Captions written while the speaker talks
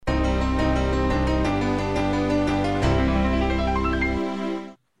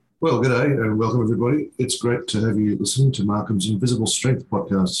Well, g'day and welcome everybody. It's great to have you listening to Markham's Invisible Strength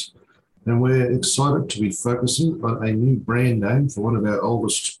podcast. And we're excited to be focusing on a new brand name for one of our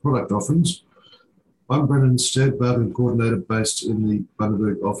oldest product offerings. I'm Brendan Stead, Bargaining Coordinator based in the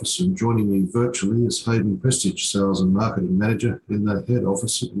Bundaberg office, and joining me virtually is Hayden Prestige, Sales and Marketing Manager in the head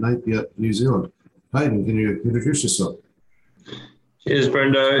office at Napier, New Zealand. Hayden, can you introduce yourself? Cheers,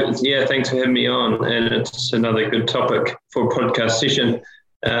 Brendo. Yeah, thanks for having me on. And it's another good topic for a podcast session.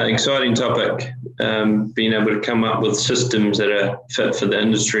 Exciting topic, being able to come up with systems that are fit for the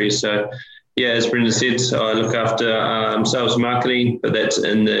industry. So, yeah, as Brenda said, I look after sales and marketing, but that's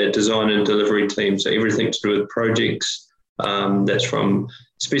in the design and delivery team. So everything to do with projects, that's from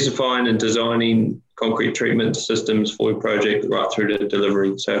specifying and designing concrete treatment systems for a project right through to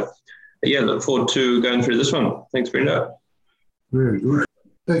delivery. So, yeah, look forward to going through this one. Thanks, Brenda. Very good.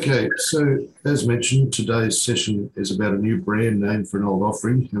 Okay, so as mentioned, today's session is about a new brand name for an old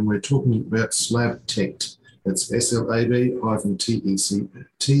offering, and we're talking about SlabTect. That's SLAB-TECT.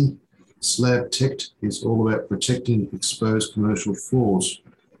 SlabTect is all about protecting exposed commercial floors,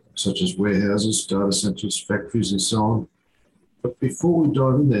 such as warehouses, data centres, factories, and so on. But before we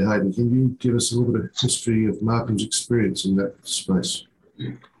dive in there, Hayden, can you give us a little bit of history of Markham's experience in that space?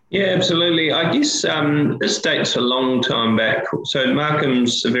 Yeah, absolutely. I guess this dates a long time back. So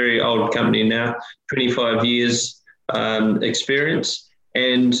Markham's a very old company now, 25 years experience,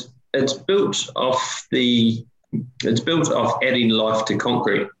 and it's built off adding life to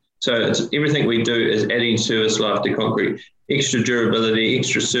concrete. So everything we do is adding service life to concrete, extra durability,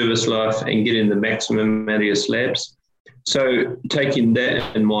 extra service life, and getting the maximum out of your slabs. So taking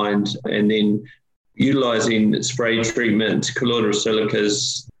that in mind, and then utilising spray treatment, colloidal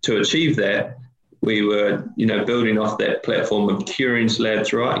silicas to achieve that, we were, building off that platform of curing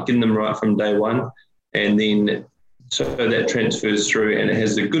slabs right, getting them right from day one, and then so that transfers through and it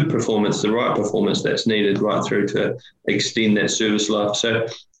has the good performance, the right performance that's needed right through to extend that service life. So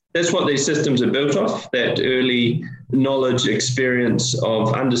that's what these systems are built off, that early knowledge, experience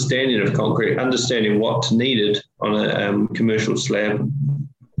of understanding of concrete, understanding what's needed on a commercial slab,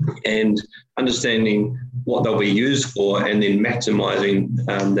 and understanding what they'll be used for, and then maximising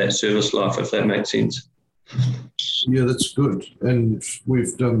that service life, if that makes sense. Yeah, that's good. And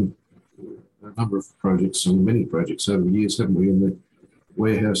we've done a number of projects, and many projects over the years, haven't we, in the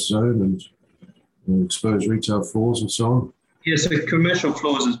warehouse zone and exposed retail floors and so on? Yes, so commercial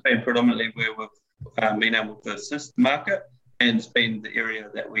floors has been predominantly where we've been able to assist the market, and it's been the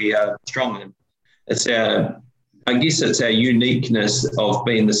area that we are strong in. It's our uniqueness of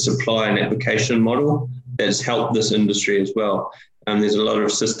being the supply and application model that's helped this industry as well. There's a lot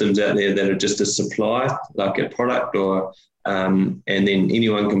of systems out there that are just a supply, like a product, or and then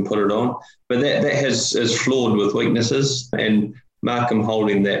anyone can put it on. But that is flawed with weaknesses, and Markham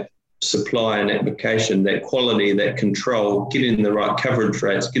holding that supply and application, that quality, that control, getting the right coverage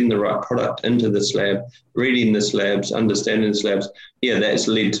rates, getting the right product into the slab, reading the slabs, understanding the slabs. Yeah, that's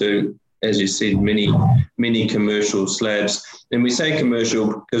led to, as you said, many commercial slabs. And we say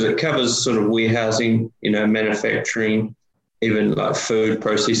commercial because it covers sort of warehousing, manufacturing, even like food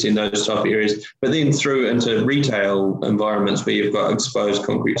processing, those type of areas, but then through into retail environments where you've got exposed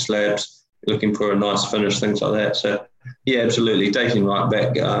concrete slabs, looking for a nice finish, things like that. So yeah, absolutely. Dating right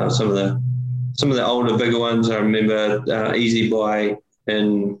back, some of the older, bigger ones. I remember Easy Buy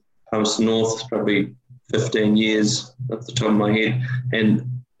in Palmerston North, probably 15 years off the top of my head. And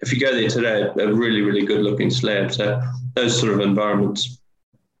if you go there today, a really, really good looking slab. So those sort of environments.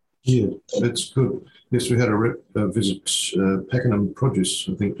 Yeah, that's good. Yes, we had a visit Pakenham Produce,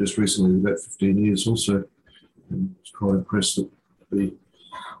 I think, just recently, about 15 years also. And I was quite impressed that the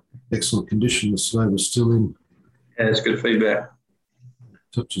excellent condition the slab was still in. Yeah, it's good feedback.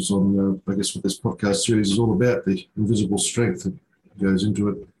 Touches on, I guess, what this podcast series is all about, the invisible strength that goes into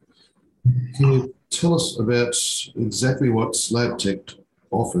it. Can you tell us about exactly what SlabTect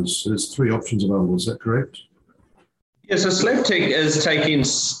offers? There's 3 options available, is that correct? Yeah, so SlabTech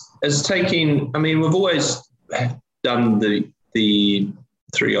is taking, I mean, we've always done the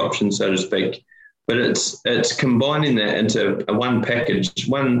 3 options, so to speak, but it's combining that into one package,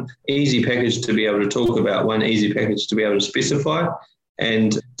 one easy package to be able to talk about, one easy package to be able to specify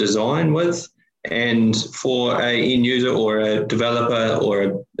and design with. And for an end user or a developer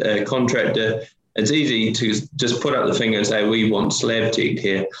or a contractor, it's easy to just put up the finger and say, we want SlabTect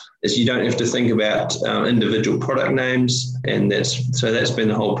here. Is you don't have to think about individual product names. And that's been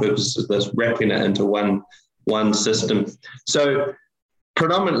the whole purpose of this, wrapping it into one system. So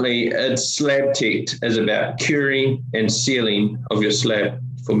predominantly, it's SlabTect is about curing and sealing of your slab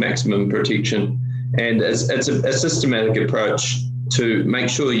for maximum protection. And it's a systematic approach to make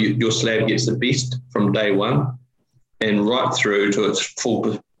sure your slab gets the best from day one and right through to its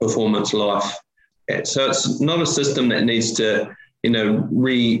full performance life. So it's not a system that needs to,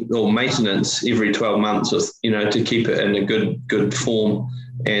 or maintenance every 12 months, to keep it in a good form.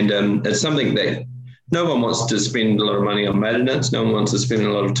 And it's something that no one wants to spend a lot of money on maintenance. No one wants to spend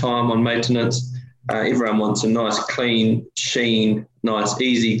a lot of time on maintenance. Everyone wants a nice, clean sheen, nice,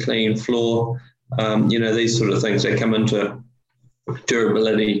 easy, clean floor. These sort of things that come into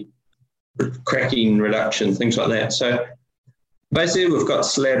durability, cracking reduction, things like that. So basically, we've got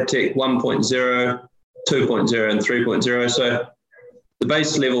SlabTech 1.0, 2.0, and 3.0. So the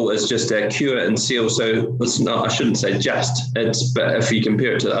base level is just our cure and seal. So it's not, I shouldn't say just, but if you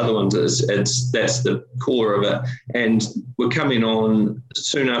compare it to the other ones, that's the core of it. And we're coming on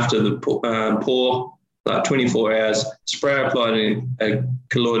soon after the pour, like 24 hours, spray applying a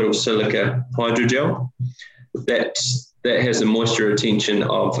colloidal silica hydrogel. That has a moisture retention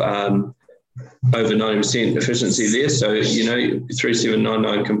of over 90% efficiency there. So,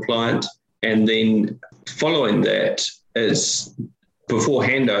 3799 compliant. And then following that is, before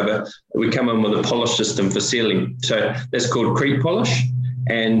handover, we come in with a polish system for sealing. So that's called creep polish,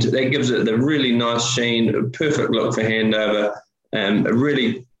 and that gives it the really nice sheen, a perfect look for handover, a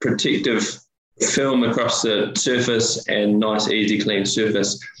really protective film across the surface and nice, easy, clean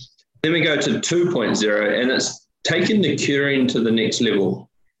surface. Then we go to 2.0, and it's taking the curing to the next level.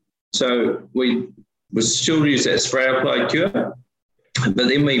 So we still use that spray applied cure, but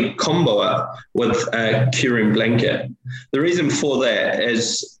then we combo it with a curing blanket. The reason for that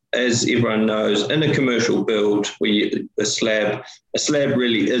is, as everyone knows, in a commercial build, a slab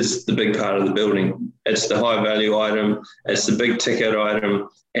really is the big part of the building. It's the high value item, it's the big ticket item,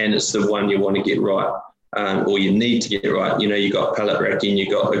 and it's the one you want to get right, or you need to get right. You got pallet racking, you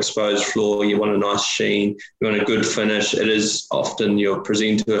got exposed floor, you want a nice sheen, you want a good finish. It is often your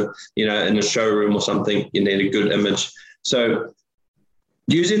presenter, in a showroom or something, you need a good image. So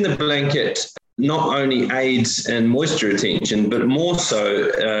using the blanket not only aids in moisture retention, but more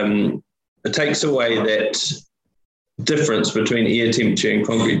so it takes away that difference between air temperature and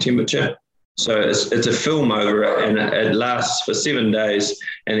concrete temperature. So it's a film over it, and it lasts for 7 days,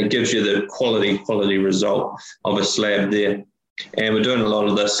 and it gives you the quality result of a slab there. And we're doing a lot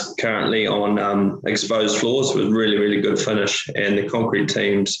of this currently on exposed floors with really, really good finish, and the concrete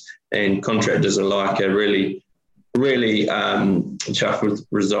teams and contractors alike are really chuffed with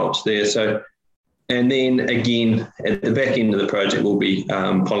results there. So, and then again, at the back end of the project, we'll be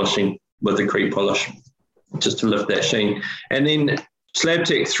polishing with the creep polish just to lift that sheen. And then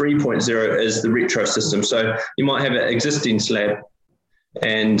SlabTech 3.0 is the retro system. So you might have an existing slab,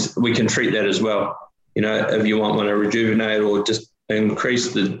 and we can treat that as well. If you want to rejuvenate or just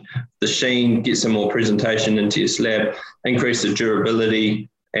increase the sheen, get some more presentation into your slab, increase the durability.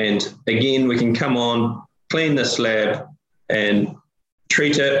 And again, we can come on, clean the slab and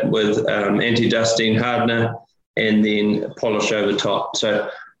treat it with anti-dusting hardener, and then polish over top. So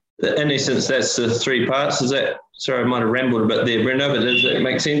in essence, that's the three parts. Sorry, I might have rambled a bit there, Brendo, but does that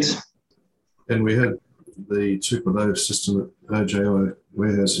make sense? And we had the 2.0 system at OJI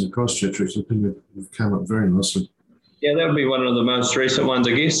warehouse in Christchurch, which I think we've come up very nicely. Yeah, that would be one of the most recent ones,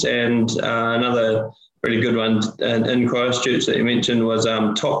 I guess. And another really good one in Christchurch that you mentioned was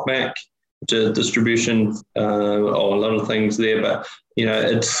Tokmak, which is distribution, a lot of things there. But,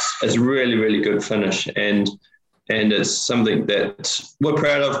 it's really, really good finish. And it's something that we're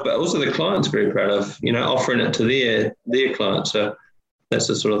proud of, but also the client's very proud of, offering it to their clients. So that's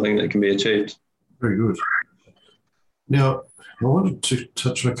the sort of thing that can be achieved. Very good. Now, I wanted to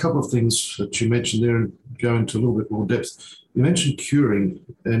touch on a couple of things that you mentioned there and go into a little bit more depth. You mentioned curing,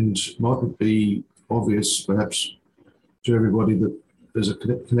 and might it be obvious perhaps to everybody that there's a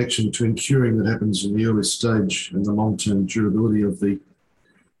connection between curing that happens in the early stage and the long-term durability of the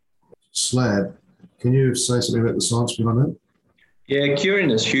slab. Can you say something about the science behind that? Yeah, curing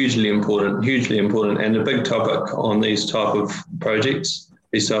is hugely important, and a big topic on these type of projects,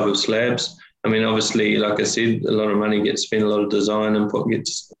 these type of slabs. I mean, obviously, like I said, a lot of money gets spent, a lot of design input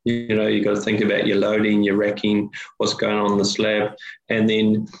gets, you got to think about your loading, your racking, what's going on the slab. And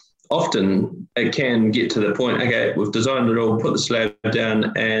then often it can get to the point, okay, we've designed it all, put the slab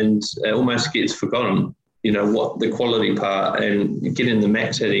down, and it almost gets forgotten, what the quality part and getting the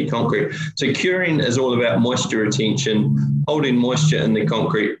max out of concrete. So curing is all about moisture retention, holding moisture in the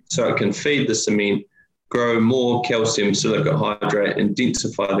concrete so it can feed the cement, grow more calcium silicate hydrate, and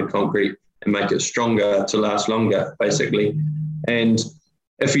densify the concrete and make it stronger to last longer, basically. And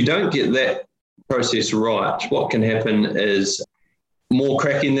if you don't get that process right, what can happen is more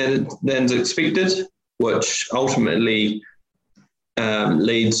cracking than expected, which ultimately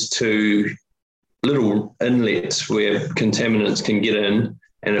leads to little inlets where contaminants can get in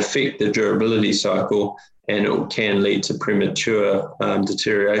and affect the durability cycle, and it can lead to premature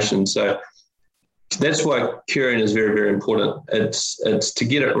deterioration. So that's why curing is very, very important. It's to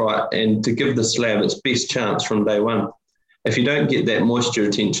get it right and to give the slab its best chance from day one. If you don't get that moisture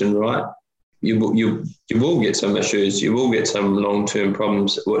retention right, you will get some issues. You will get some long-term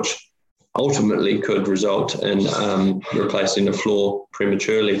problems, which ultimately could result in replacing the floor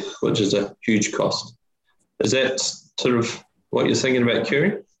prematurely, which is a huge cost. Is that sort of what you're thinking about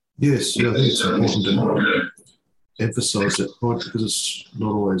curing? Yes, I think it's important to emphasise that point, because it's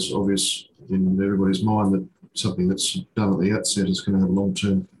not always obvious in everybody's mind that something that's done at the outset is going to have a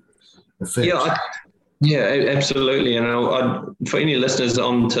long-term effect. Yeah, absolutely. And for any listeners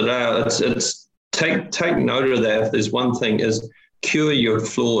on today, it's take note of that. If there's one thing, is cure your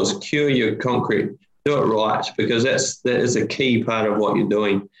floors, cure your concrete, do it right, because that is a key part of what you're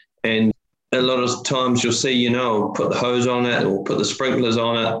doing. And a lot of times you'll see, put the hose on it or put the sprinklers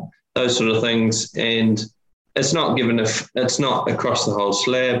on it, those sort of things, and it's not it's not across the whole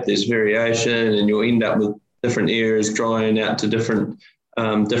slab. There's variation, and you'll end up with different areas drying out to different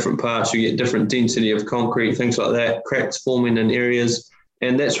parts. You get different density of concrete, things like that, cracks forming in areas,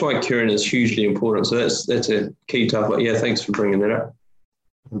 and that's why curing is hugely important. So that's a key topic. Yeah, thanks for bringing that up.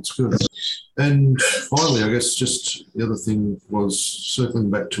 That's good. And finally, I guess just the other thing was circling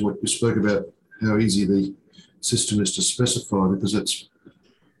back to what you spoke about, how easy the system is to specify, because it's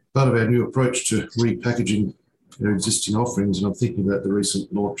part of our new approach to repackaging our existing offerings. And I'm thinking about the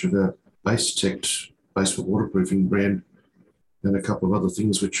recent launch of our BaseTech basement waterproofing brand, and a couple of other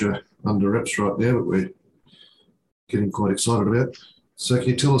things which are under wraps right now, but we're getting quite excited about. So can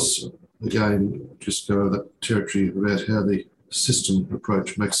you tell us again, just go over that territory about how the system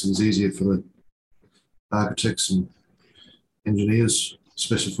approach makes things easier for the architects and engineers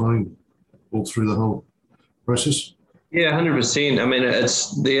specifying all through the whole process? Yeah, 100%. I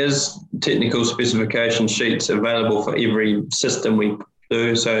mean, there's technical specification sheets available for every system we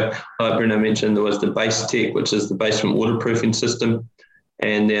do. So like Bruno mentioned, there was the BaseTech, which is the basement waterproofing system,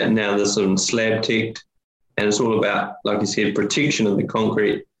 and now there's some SlabTech, and it's all about, like you said, protection of the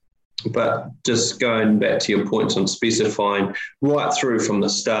concrete. But just going back to your points on specifying right through from the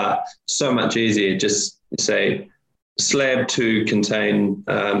start, so much easier. Just say slab to contain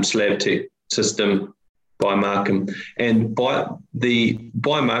SlabTech system by Markham. And by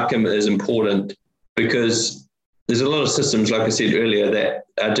Markham is important because there's a lot of systems, like I said earlier, that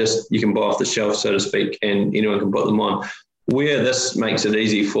are just, you can buy off the shelf, so to speak, and anyone can put them on. Where this makes it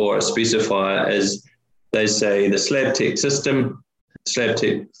easy for a specifier is they say the SlabTech system,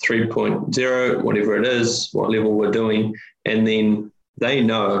 SlabTech 3.0, whatever it is, what level we're doing, and then they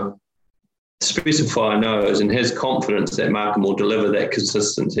know, the specifier knows and has confidence that Markham will deliver that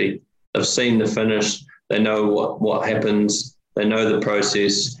consistency. They've seen the finish, they know what happens, they know the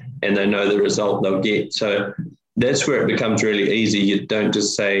process, and they know the result they'll get. So that's where it becomes really easy. You don't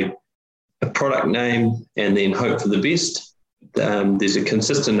just say a product name and then hope for the best. There's a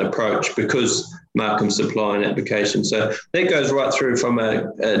consistent approach because Markham supply an application. So that goes right through from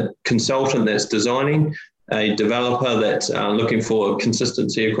a consultant that's designing, a developer that's looking for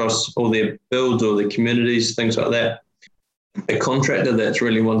consistency across all their builds or their communities, things like that, a contractor that's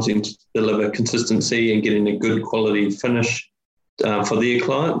really wanting to deliver consistency and getting a good quality finish for their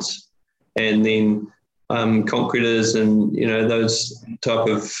clients, and then concreters and those type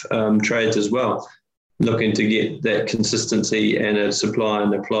of trades as well, looking to get that consistency and a supply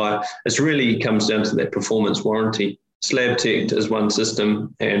and apply. It really comes down to that performance warranty. SlabTech is one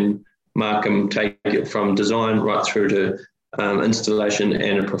system, and Markham take it from design right through to installation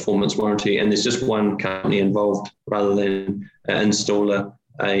and a performance warranty. And there's just one company involved rather than an installer,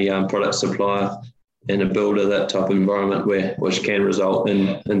 a product supplier, and a builder, that type of environment which can result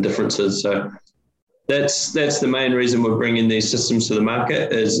in differences. So that's the main reason we're bringing these systems to the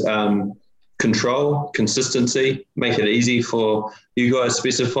market is control, consistency, make it easy for you guys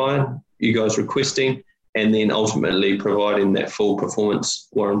specifying, you guys requesting, and then ultimately providing that full performance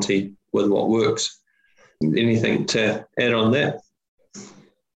warranty with what works. Anything to add on that?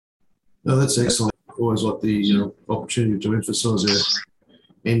 No, that's excellent. Always like the opportunity to emphasise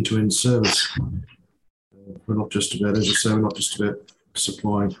our end-to-end service. We're not just about, as you say, we're not just about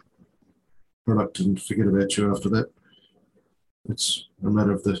supplying product and forget about you after that. It's a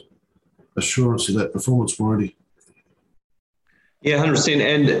matter of the assurance of that performance warranty. Yeah, 100%.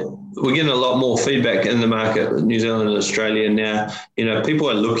 And we're getting a lot more feedback in the market, New Zealand and Australia now. People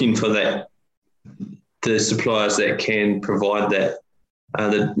are looking for that, the suppliers that can provide that.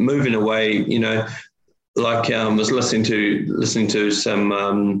 They're moving away, was listening to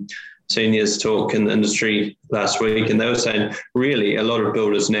some seniors talk in the industry last week, and they were saying really a lot of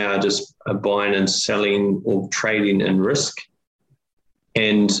builders now are just buying and selling or trading in risk,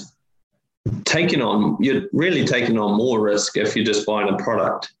 and you're really taking on more risk if you're just buying a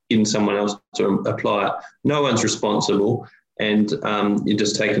product, getting someone else to apply it. No one's responsible, and you're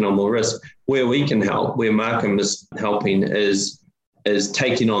just taking on more risk. Where we can help, where Markham is helping, is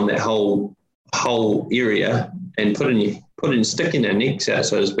taking on that whole area and sticking our necks out,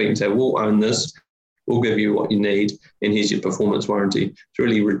 so to speak, and say, we'll own this, we'll give you what you need, and here's your performance warranty. It's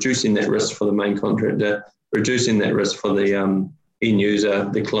really reducing that risk for the main contractor, reducing that risk for the end user,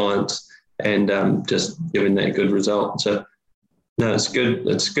 the clients, and just giving that good result. So, no, it's good,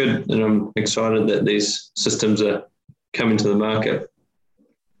 and I'm excited that these systems are coming to the market.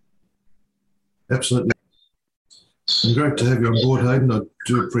 Absolutely. And great to have you on board, Hayden. I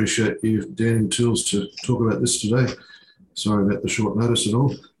do appreciate you down tools to talk about this today. Sorry about the short notice at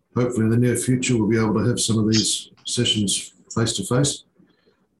all. Hopefully in the near future we'll be able to have some of these sessions face to face.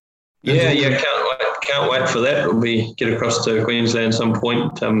 Yeah, can't wait for that. We'll get across to Queensland at some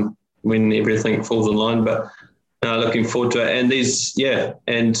point when everything falls in line. But looking forward to it.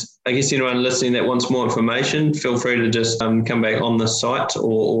 And I guess anyone listening that wants more information, feel free to just come back on the site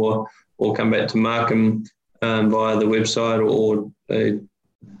or come back to Markham via the website or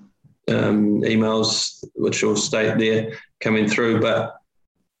emails, which will state there coming through. But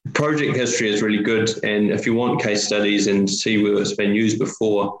project history is really good, and if you want case studies and see where it's been used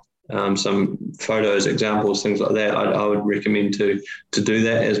before, some photos, examples, things like that, I would recommend to do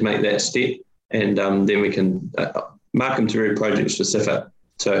that, as make that step, and then we can Markham's very project specific,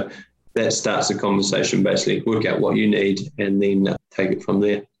 so that starts the conversation. Basically, work out what you need and then take it from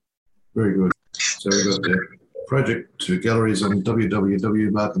there. Very good. So we've got the project to galleries on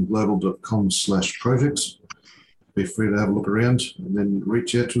www.markhamglobal.com/projects. Be free to have a look around, and then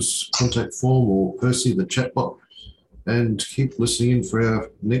reach out to us, contact form or Percy, the chatbot, and keep listening in for our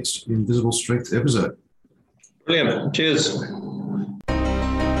next Invisible Strength episode. Brilliant. Cheers.